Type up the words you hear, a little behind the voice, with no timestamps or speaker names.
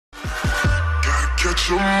get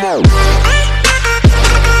your mo.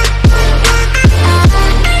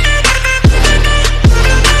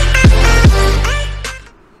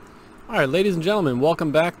 Alright, ladies and gentlemen,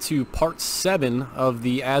 welcome back to part 7 of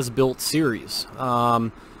the As-Built series.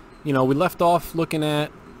 We left off looking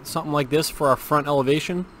at something like this for our front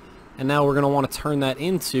elevation, and now we're going to want to turn that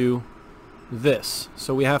into this.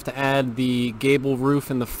 So we have to add the gable roof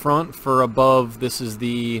in the front for above. This is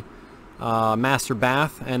the master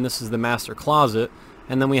bath, and this is the master closet,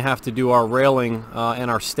 and then we have to do our railing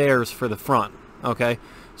and our stairs for the front. Okay,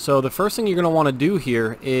 so the first thing you're going to want to do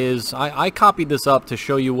here is I copied this up to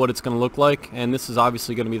show you what it's going to look like, and this is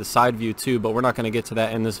obviously going to be the side view too, but we're not going to get to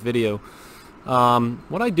that in this video.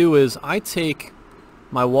 What I do is I take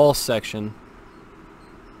my wall section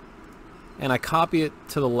and I copy it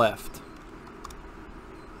to the left.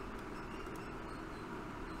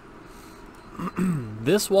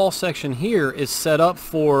 This wall section here is set up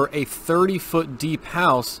for a 30-foot deep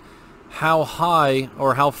house. How high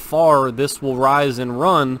or how far this will rise and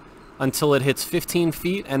run until it hits 15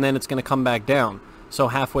 feet, and then it's going to come back down, so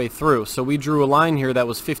halfway through. So we drew a line here that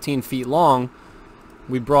was 15 feet long.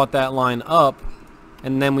 We brought that line up,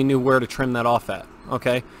 and then we knew where to trim that off at.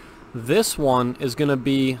 Okay, this one is going to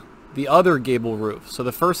be the other gable roof. So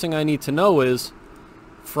the first thing I need to know is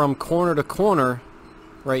from corner to corner,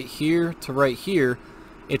 right here to right here,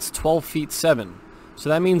 it's 12 feet 7. So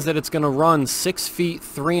that means that it's going to run 6 feet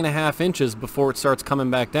 3.5 inches before it starts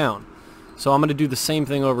coming back down. So I'm going to do the same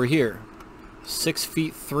thing over here. 6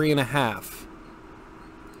 feet 3.5.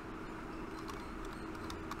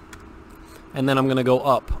 And then I'm going to go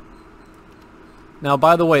up. Now,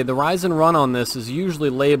 by the way, the rise and run on this is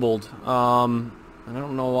usually labeled. I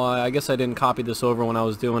don't know why. I guess I didn't copy this over when I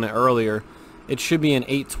was doing it earlier. It should be an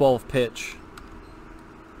 8/12 pitch.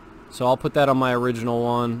 So I'll put that on my original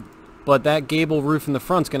one. But that gable roof in the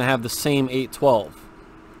front is going to have the same 8/12.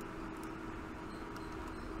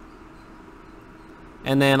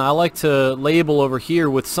 And then I like to label over here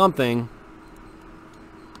with something.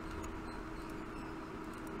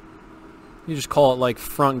 You just call it like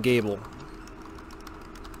front gable.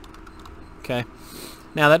 Okay.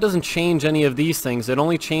 Now that doesn't change any of these things. It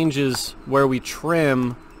only changes where we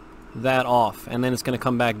trim that off, and then it's going to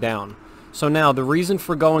come back down. So now the reason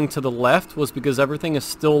for going to the left was because everything is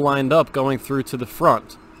still lined up going through to the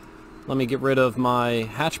front. Let me get rid of my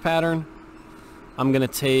hatch pattern. I'm going to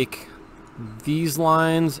take these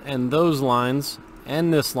lines and those lines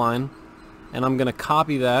and this line, and I'm going to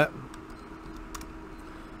copy that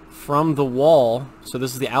from the wall. So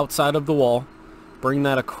this is the outside of the wall. Bring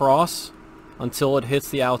that across until it hits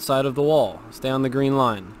the outside of the wall. Stay on the green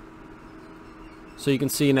line. So you can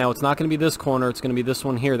see now it's not going to be this corner, it's going to be this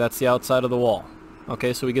one here. That's the outside of the wall.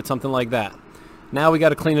 Okay, so we get something like that. Now we got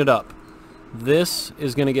to clean it up. This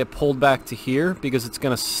is going to get pulled back to here because it's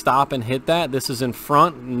going to stop and hit that. This is in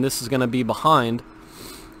front and this is going to be behind.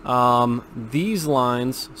 These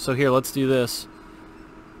lines, so here, let's do this.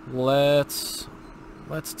 Let's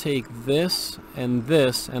take this and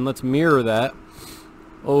let's mirror that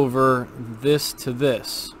over this to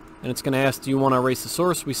this. And it's going to ask, do you want to erase the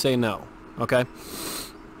source? We say no. Okay.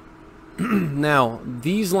 Now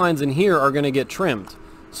these lines in here are going to get trimmed.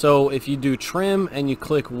 So if you do trim and you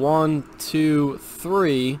click 1, 2,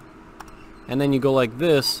 3 and then you go like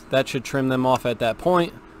this, that should trim them off at that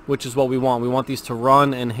point, which is what we want. We want these to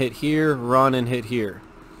run and hit here, run and hit here.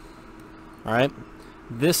 Alright,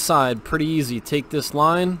 this side, pretty easy. Take this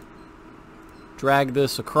line, drag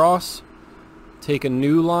this across, take a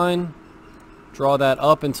new line, draw that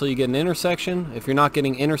up until you get an intersection. If you're not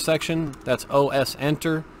getting intersection, that's OS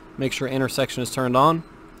enter. Make sure intersection is turned on.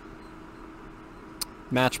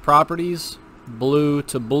 Match properties, blue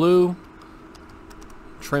to blue.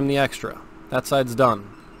 Trim the extra. That side's done.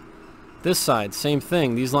 This side, same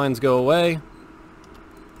thing. These lines go away.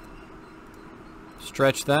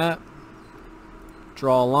 Stretch that.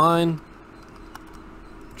 Draw a line.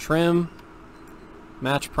 Trim.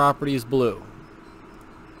 Match properties, blue.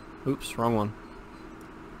 Oops, wrong one.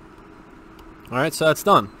 Alright, so that's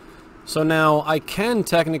done. So now I can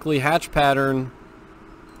technically hatch pattern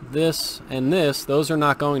this and this. Those are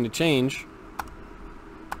not going to change.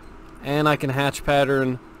 And I can hatch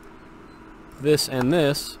pattern this and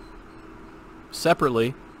this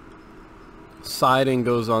separately. Siding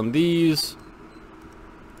goes on these.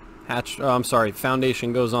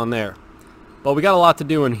 Foundation goes on there. But we got a lot to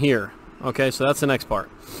do in here. Okay, so that's the next part.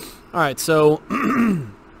 Alright, so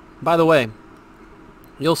by the way,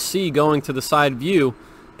 you'll see going to the side view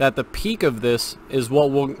that the peak of this is what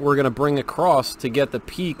we're going to bring across to get the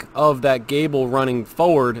peak of that gable running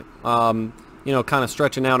forward, you know, kind of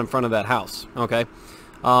stretching out in front of that house. Okay,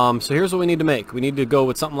 So here's what we need to make. We need to go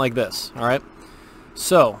with something like this. All right.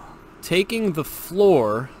 So taking the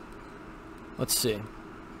floor, let's see.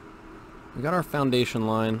 We got our foundation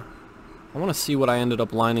line. I want to see what I ended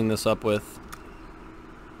up lining this up with.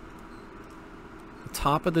 The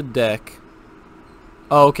top of the deck.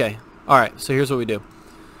 Oh, okay. All right. So here's what we do.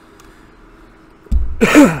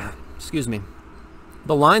 Excuse me.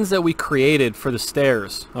 The lines that we created for the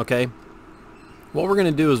stairs, okay? What we're going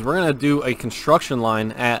to do is we're going to do a construction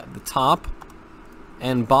line at the top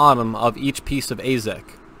and bottom of each piece of AZEK.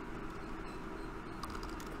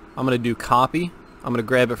 I'm going to do copy. I'm going to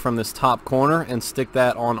grab it from this top corner and stick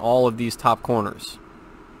that on all of these top corners.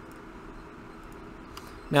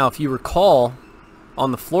 Now, if you recall,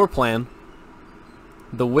 on the floor plan,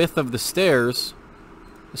 the width of the stairs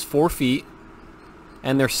is 4 feet,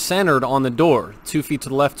 and they're centered on the door, 2 feet to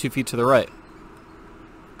the left, 2 feet to the right.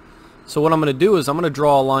 So what I'm going to do is I'm going to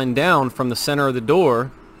draw a line down from the center of the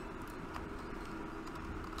door,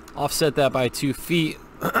 offset that by 2 feet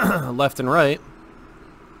left and right,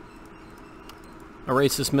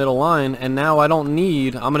 erase this middle line, and now I don't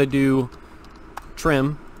need, I'm going to do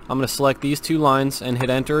trim. I'm going to select these 2 lines and hit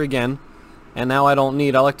enter again, and now I don't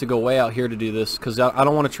need, I like to go way out here to do this because I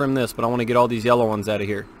don't want to trim this, but I want to get all these yellow ones out of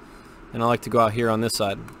here, and I like to go out here on this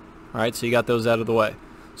side. Alright, so you got those out of the way.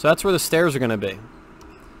 So that's where the stairs are going to be.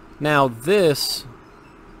 Now this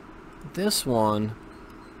one,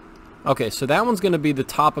 okay, so that one's going to be the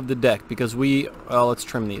top of the deck because let's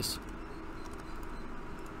trim these.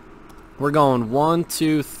 We're going 1,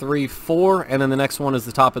 2, 3, 4, and then the next one is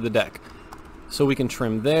the top of the deck. So we can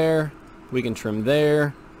trim there, we can trim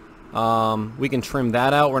there, we can trim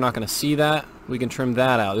that out. We're not going to see that. We can trim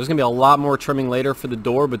that out. There's going to be a lot more trimming later for the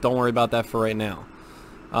door, but don't worry about that for right now.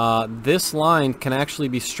 This line can actually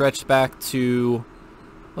be stretched back to,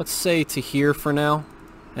 let's say, to here for now,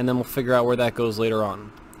 and then we'll figure out where that goes later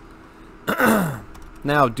on.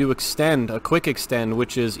 Now do extend, a quick extend,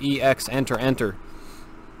 which is EX, enter, enter.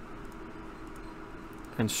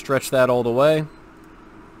 And stretch that all the way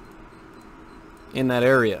in that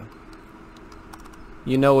area.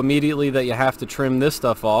 You know immediately that you have to trim this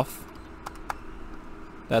stuff off.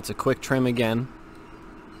 That's a quick trim again.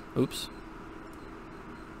 Oops.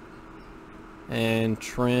 And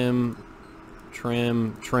trim,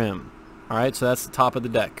 trim, trim. Alright, so that's the top of the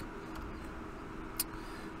deck.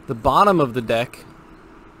 The bottom of the deck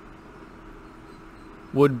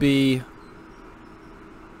would be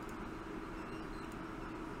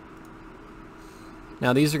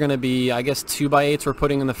now these are going to be, I guess, 2x8s we're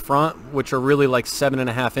putting in the front, which are really like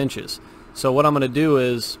 7.5 inches. So what I'm going to do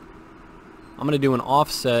is I'm going to do an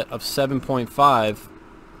offset of 7.5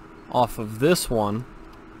 off of this one,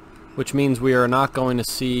 which means we are not going to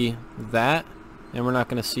see that, and we're not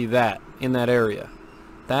going to see that in that area.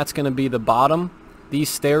 That's going to be the bottom. These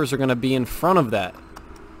stairs are going to be in front of that,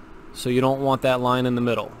 so you don't want that line in the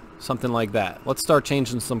middle. Something like that. Let's start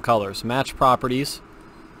changing some colors. Match properties.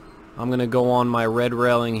 I'm going to go on my red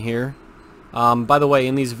railing here. By the way,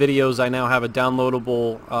 in these videos I now have a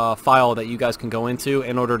downloadable file that you guys can go into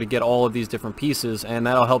in order to get all of these different pieces, and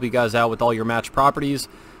that'll help you guys out with all your match properties.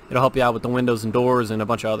 It'll help you out with the windows and doors and a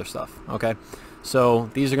bunch of other stuff. Okay, so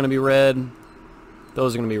these are going to be red,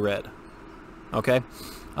 those are going to be red. Okay,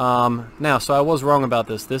 now, so I was wrong about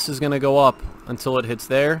this. This is going to go up until it hits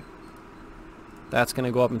there. That's going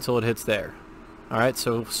to go up until it hits there. Alright,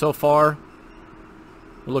 so far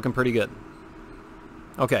we're looking pretty good.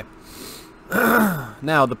 Okay.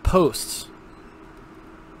 Now the posts.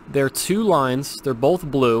 They're 2 lines. They're both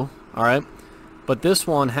blue. Alright. But this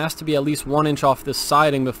one has to be at least 1 inch off this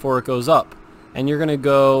siding before it goes up. And you're going to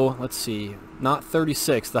go, let's see, not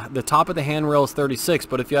 36. The top of the handrail is 36.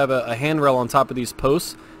 But if you have a handrail on top of these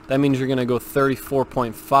posts, that means you're going to go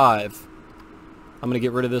 34.5. I'm going to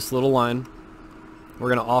get rid of this little line. We're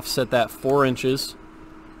going to offset that 4 inches.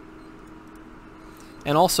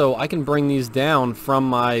 And also, I can bring these down from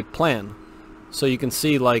my plan. So you can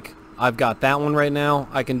see, like, I've got that one right now.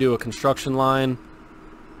 I can do a construction line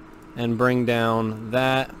and bring down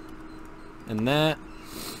that and that.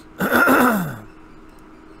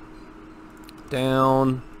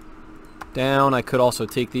 Down, down. I could also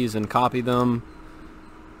take these and copy them.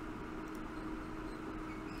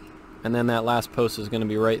 And then that last post is going to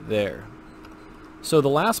be right there. So the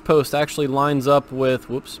last post actually lines up with,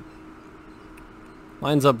 whoops,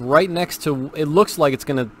 lines up right next to, it looks like it's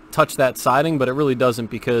going to touch that siding, but it really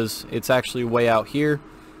doesn't because it's actually way out here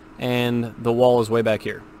and the wall is way back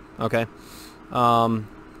here. Okay.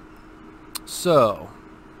 So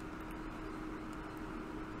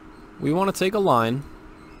we want to take a line.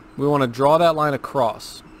 We want to draw that line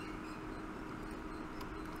across.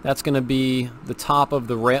 That's going to be the top of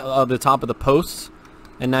the top of the posts,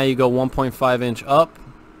 and now you go 1.5 inch up,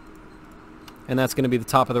 and that's going to be the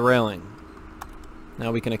top of the railing.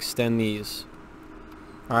 Now we can extend these.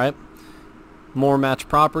 All right, more match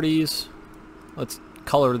properties. Let's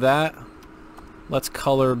color that. Let's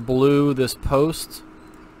color blue this post.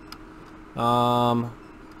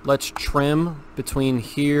 Let's trim between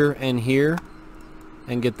here and here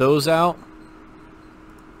and get those out.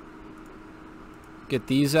 Get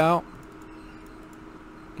these out.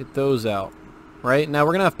 Get those out. Right? Now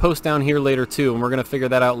we're going to have posts down here later too, and we're going to figure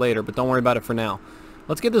that out later, but don't worry about it for now.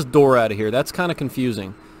 Let's get this door out of here. That's kind of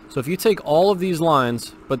confusing. So if you take all of these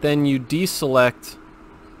lines, but then you deselect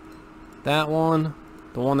that one,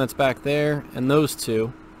 the one that's back there, and those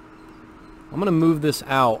two, I'm going to move this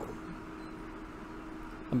out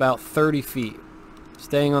about 30 feet,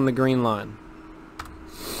 staying on the green line.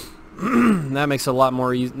 That makes it a lot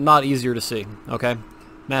more not easier to see. Okay,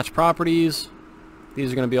 match properties.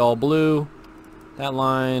 These are going to be all blue. That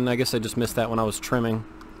line, I guess I just missed that when I was trimming.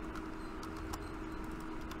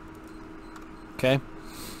 Okay.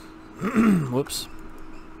 Whoops.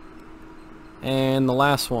 And the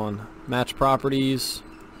last one, match properties,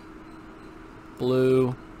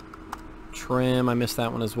 blue, trim. I missed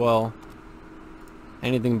that one as well.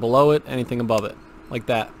 Anything below it, anything above it, like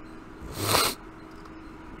that.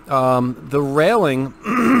 The railing,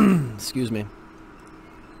 excuse me,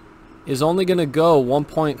 is only going to go 1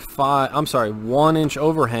 inch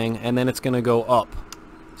overhang, and then it's going to go up.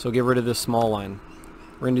 So get rid of this small line.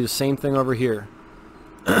 We're going to do the same thing over here.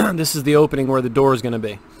 This is the opening where the door is going to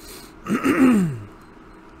be.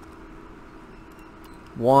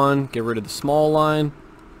 1, get rid of the small line.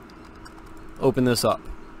 Open this up.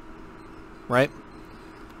 Right?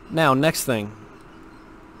 Now, next thing.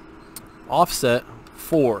 Offset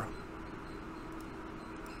 4.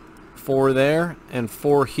 4 there and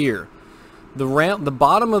 4 here. The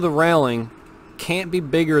bottom of the railing can't be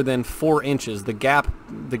bigger than 4 inches. The gap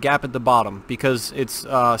at the bottom, because it's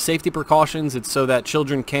safety precautions. It's so that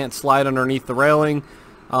children can't slide underneath the railing,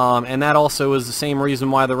 and that also is the same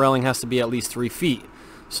reason why the railing has to be at least 3 feet.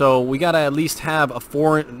 So we gotta at least have a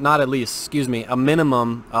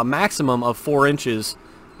maximum of 4 inches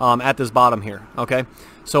at this bottom here. Okay.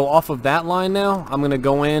 So off of that line now, I'm going to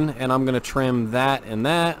go in and I'm going to trim that and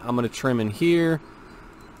that. I'm going to trim in here,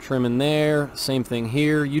 trim in there, same thing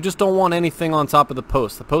here. You just don't want anything on top of the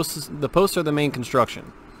post. The posts are the main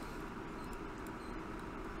construction.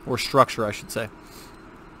 Or structure, I should say.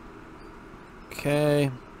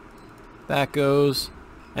 Okay. That goes.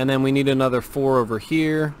 And then we need another 4 over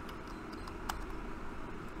here.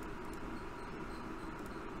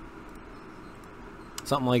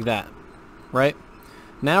 Something like that. Right?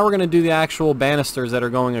 Now we're going to do the actual banisters that are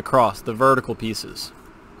going across, the vertical pieces.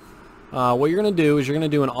 What you're going to do is you're going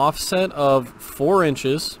to do an offset of 4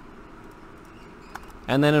 inches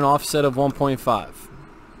and then an offset of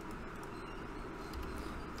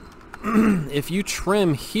 1.5. If you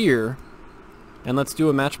trim here, and let's do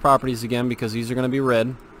a match properties again because these are going to be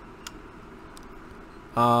red.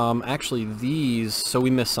 Actually these, so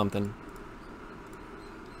we missed something.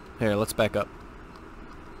 Here, let's back up.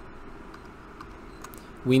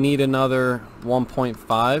 We need another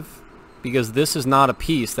 1.5 because this is not a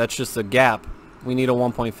piece, that's just a gap. We need a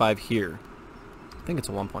 1.5 here. I think it's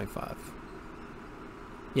a 1.5.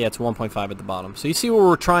 Yeah, it's 1.5 at the bottom. So you see what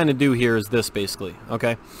we're trying to do here is this basically,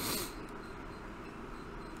 okay?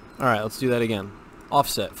 Alright, let's do that again.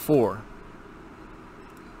 Offset 4.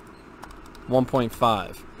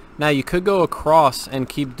 1.5. Now you could go across and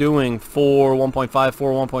keep doing 4, 1.5,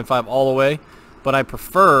 4, 1.5 all the way, but I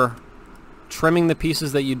prefer trimming the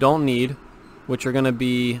pieces that you don't need, which are going to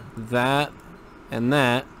be that, and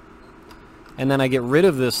then I get rid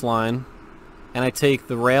of this line, and I take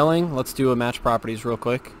the railing. Let's do a match properties real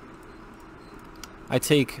quick. I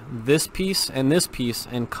take this piece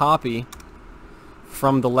and copy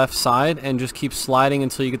from the left side and just keep sliding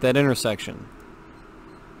until you get that intersection.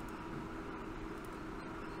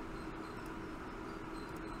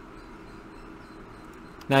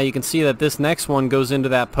 Now you can see that this next one goes into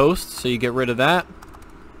that post, so you get rid of that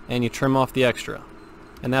and you trim off the extra,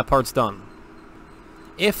 and that part's done.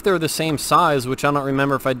 If they're the same size, which I don't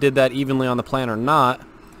remember if I did that evenly on the plan or not,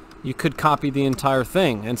 you could copy the entire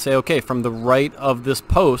thing and say, okay, from the right of this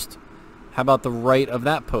post, how about the right of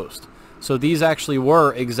that post? So these actually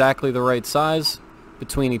were exactly the right size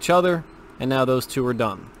between each other, and now those two are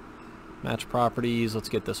done. Match properties, let's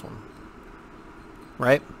get this one.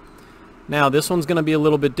 Right? Now this one's going to be a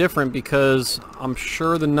little bit different because I'm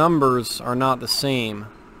sure the numbers are not the same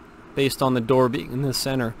based on the door being in the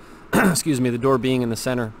center. Excuse me, the door being in the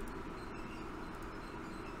center.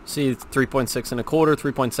 See, it's 3.6 1/4,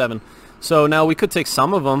 3.7. So now we could take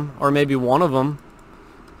some of them, or maybe one of them,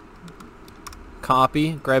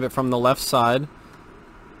 copy, grab it from the left side,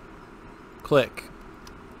 click,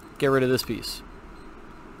 get rid of this piece.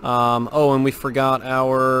 Oh, and we forgot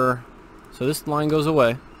our, so this line goes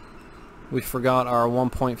away. We forgot our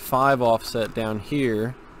 1.5 offset down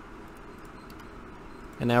here.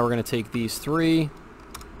 And now we're going to take these three,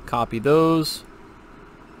 copy those.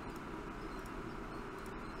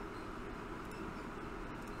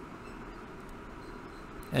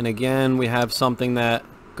 And again, we have something that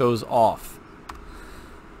goes off.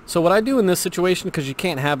 So what I do in this situation, because you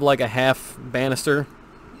can't have like a half banister,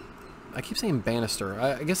 I keep saying banister,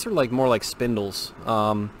 I guess they're like more like spindles.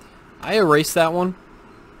 I erase that one,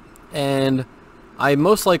 and I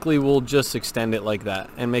most likely will just extend it like that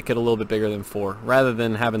and make it a little bit bigger than 4, rather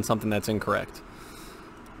than having something that's incorrect.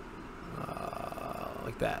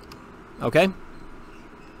 Like that. Okay?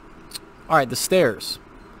 Alright, the stairs.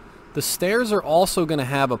 The stairs are also going to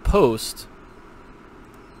have a post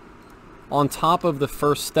on top of the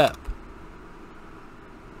first step.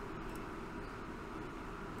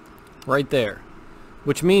 Right there.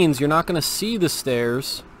 Which means you're not going to see the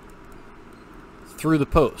stairs through the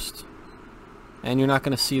post. And you're not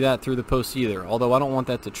going to see that through the post either. Although I don't want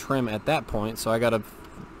that to trim at that point, so I got to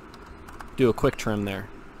do a quick trim there.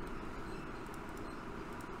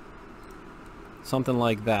 Something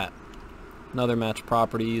like that. Another match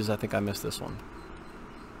properties. I think I missed this one.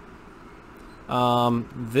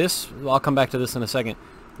 This, I'll come back to this in a second.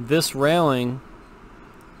 This railing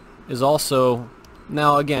is also,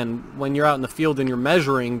 now again, when you're out in the field and you're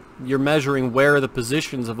measuring where the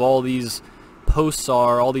positions of all these posts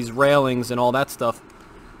are, all these railings and all that stuff.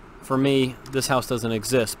 For me, this house doesn't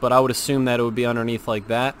exist, but I would assume that it would be underneath like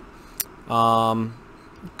that.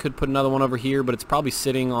 Could put another one over here, but it's probably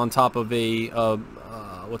sitting on top of a,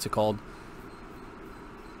 what's it called?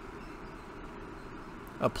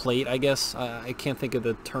 A plate, I guess. I can't think of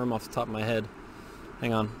the term off the top of my head.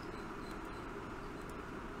 Hang on.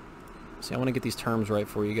 See, I want to get these terms right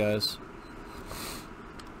for you guys.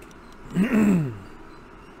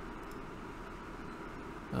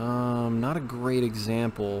 Not a great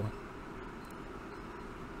example.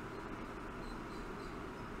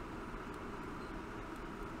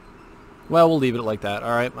 Well, we'll leave it like that.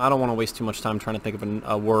 All right. I don't want to waste too much time trying to think of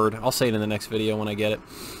a word. I'll say it in the next video when I get it.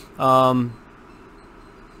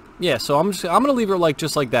 Yeah, so I'm gonna leave it like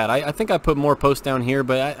just like that. I think I put more posts down here,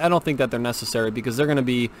 but I don't think that they're necessary because they're gonna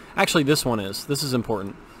be, actually this one is. This is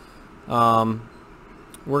important. We're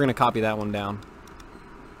gonna copy that one down.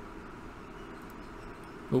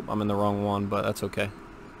 Oop, I'm in the wrong one, but that's okay.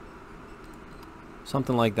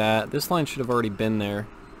 Something like that. This line should have already been there.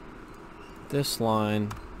 This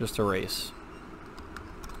line, just erase.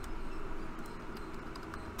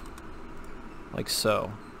 Like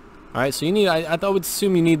so. Alright, so you need, I would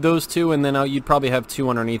assume you need those two, and then you'd probably have two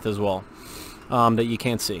underneath as well that you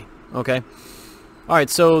can't see. Okay? Alright,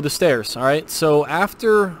 so the stairs. Alright, so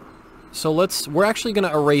after, we're actually going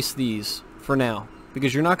to erase these for now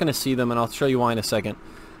because you're not going to see them, and I'll show you why in a second.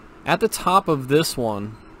 At the top of this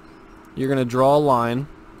one, you're going to draw a line.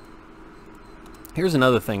 Here's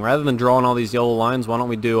another thing. Rather than drawing all these yellow lines, why don't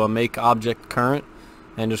we do a make object current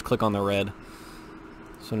and just click on the red.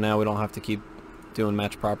 So now we don't have to keep doing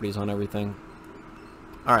match properties on everything.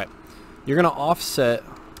 Alright, you're going to offset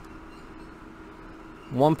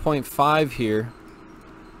 1.5 here,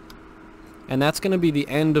 and that's going to be the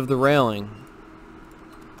end of the railing.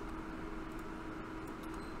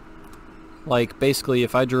 Like basically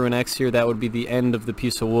if I drew an X here, that would be the end of the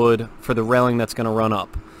piece of wood for the railing that's going to run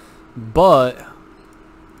up. But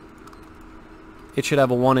it should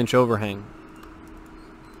have a 1-inch overhang.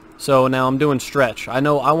 So now I'm doing stretch. I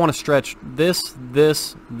know I want to stretch this,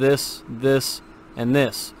 this, this, this, and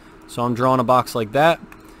this. So I'm drawing a box like that,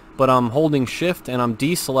 but I'm holding shift and I'm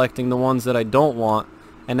deselecting the ones that I don't want.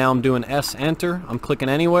 And now I'm doing S enter. I'm clicking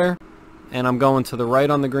anywhere, and I'm going to the right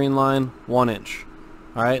on the green line, 1 inch.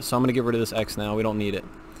 Alright, so I'm going to get rid of this X now. We don't need it.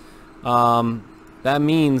 That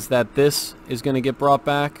means that this is going to get brought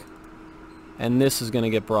back, and this is going to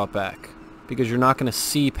get brought back. Because you're not going to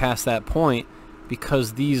see past that point,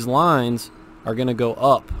 because these lines are going to go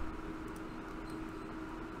up.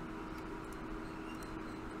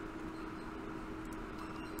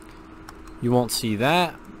 You won't see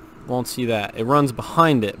that, won't see that. It runs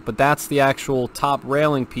behind it, but that's the actual top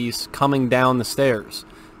railing piece coming down the stairs,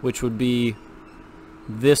 which would be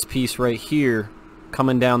this piece right here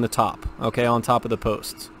coming down the top, okay, on top of the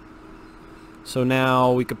posts. So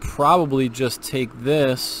now we could probably just take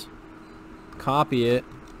this, copy it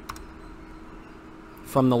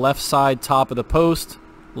from the left side top of the post,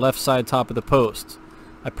 left side top of the post.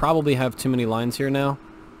 I probably have too many lines here now,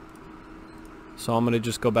 so I'm going to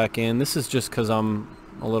just go back in. This is just because I'm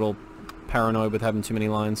a little paranoid with having too many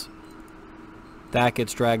lines. That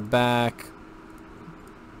gets dragged back.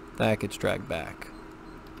 That gets dragged back.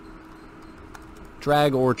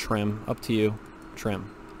 Drag or trim, up to you.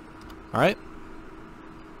 Trim. Alright.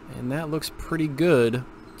 And that looks pretty good.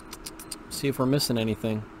 See if we're missing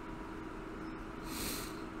anything.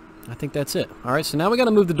 I think that's it. Alright, so now we got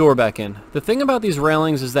to move the door back in. The thing about these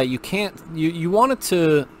railings is that you can't, you want it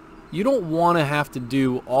to, you don't want to have to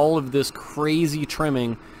do all of this crazy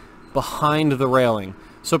trimming behind the railing.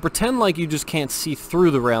 So pretend like you just can't see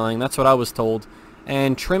through the railing, that's what I was told,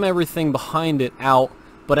 and trim everything behind it out,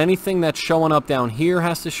 but anything that's showing up down here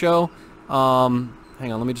has to show.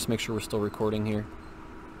 Hang on, let me just make sure we're still recording here.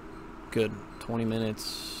 Good. 20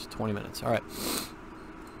 minutes. 20 minutes. Alright.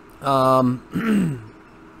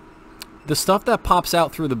 The stuff that pops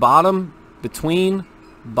out through the bottom, between,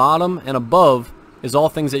 bottom, and above is all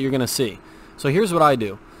things that you're going to see. So here's what I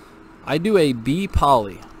do. I do a B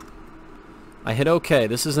poly. I hit OK.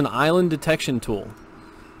 This is an island detection tool.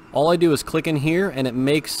 All I do is click in here and it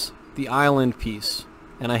makes the island piece.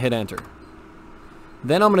 And I hit enter.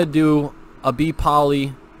 Then I'm going to do a B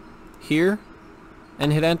poly here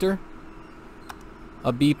and hit enter.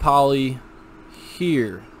 A B poly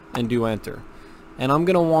here and do enter. And I'm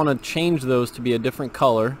going to want to change those to be a different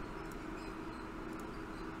color.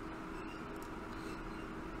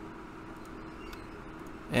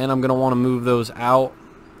 And I'm going to want to move those out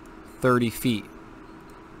 30 feet.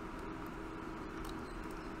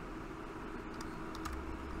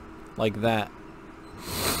 Like that.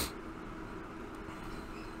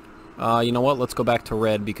 You know what? Let's go back to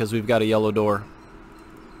red because we've got a yellow door.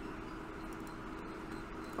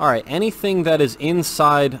 Alright, anything that is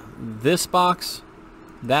inside this box,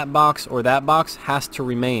 that box, or that box has to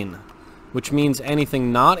remain. Which means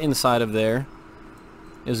anything not inside of there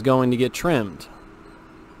is going to get trimmed.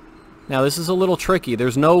 Now this is a little tricky.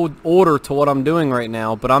 There's no order to what I'm doing right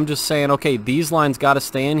now, but I'm just saying, okay, these lines got to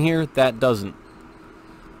stay in here, that doesn't.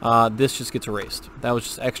 This just gets erased. That was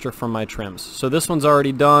just extra from my trims. So this one's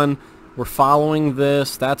already done. We're following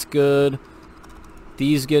this. That's good.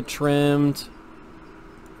 These get trimmed.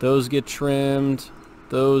 Those get trimmed.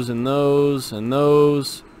 Those and those and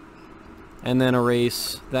those. And then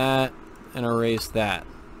erase that and erase that.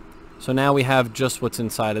 So now we have just what's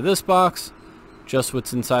inside of this box. Just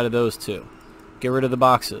what's inside of those two. Get rid of the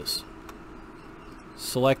boxes.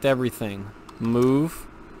 Select everything. Move.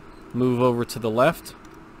 Move over to the left.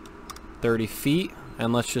 30 feet.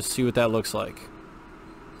 And let's just see what that looks like.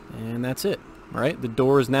 And that's it. Alright, the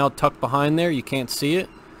door is now tucked behind there. You can't see it.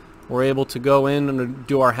 We're able to go in and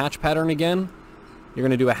do our hatch pattern again. You're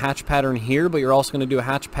going to do a hatch pattern here, but you're also going to do a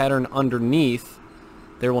hatch pattern underneath.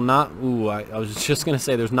 There will not... Ooh, I was just going to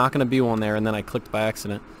say there's not going to be one there, and then I clicked by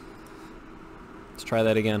accident. Let's try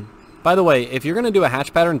that again. By the way, if you're going to do a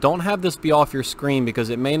hatch pattern, don't have this be off your screen because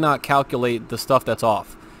it may not calculate the stuff that's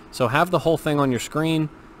off. So have the whole thing on your screen.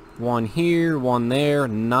 One here, one there,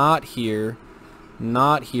 not here,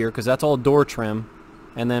 not here, because that's all door trim.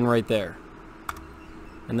 And then right there.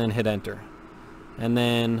 And then hit enter. And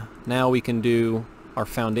then now we can do our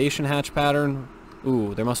foundation hatch pattern.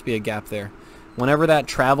 Ooh, there must be a gap there. Whenever that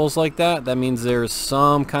travels like that, that means there's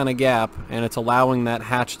some kind of gap and it's allowing that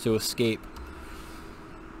hatch to escape.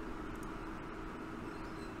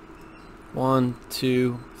 1,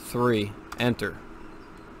 2, 3. Enter.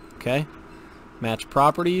 Okay. Match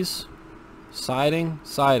properties. Siding.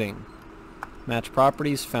 Siding. Match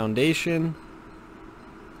properties. Foundation.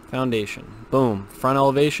 Foundation. Boom. Front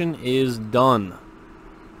elevation is done.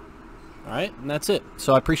 Alright, and that's it.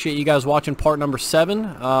 So I appreciate you guys watching part number 7.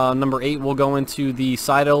 Number 8 will go into the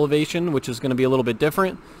side elevation, which is going to be a little bit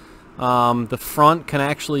different. The front can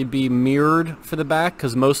actually be mirrored for the back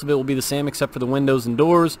because most of it will be the same except for the windows and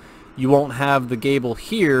doors. You won't have the gable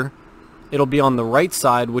here. It'll be on the right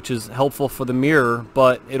side, which is helpful for the mirror,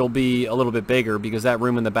 but it'll be a little bit bigger because that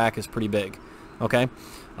room in the back is pretty big. Okay?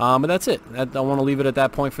 But that's it. I want to leave it at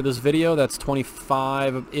that point for this video. That's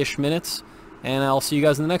 25-ish minutes. And I'll see you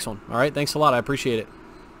guys in the next one. Alright, thanks a lot. I appreciate it.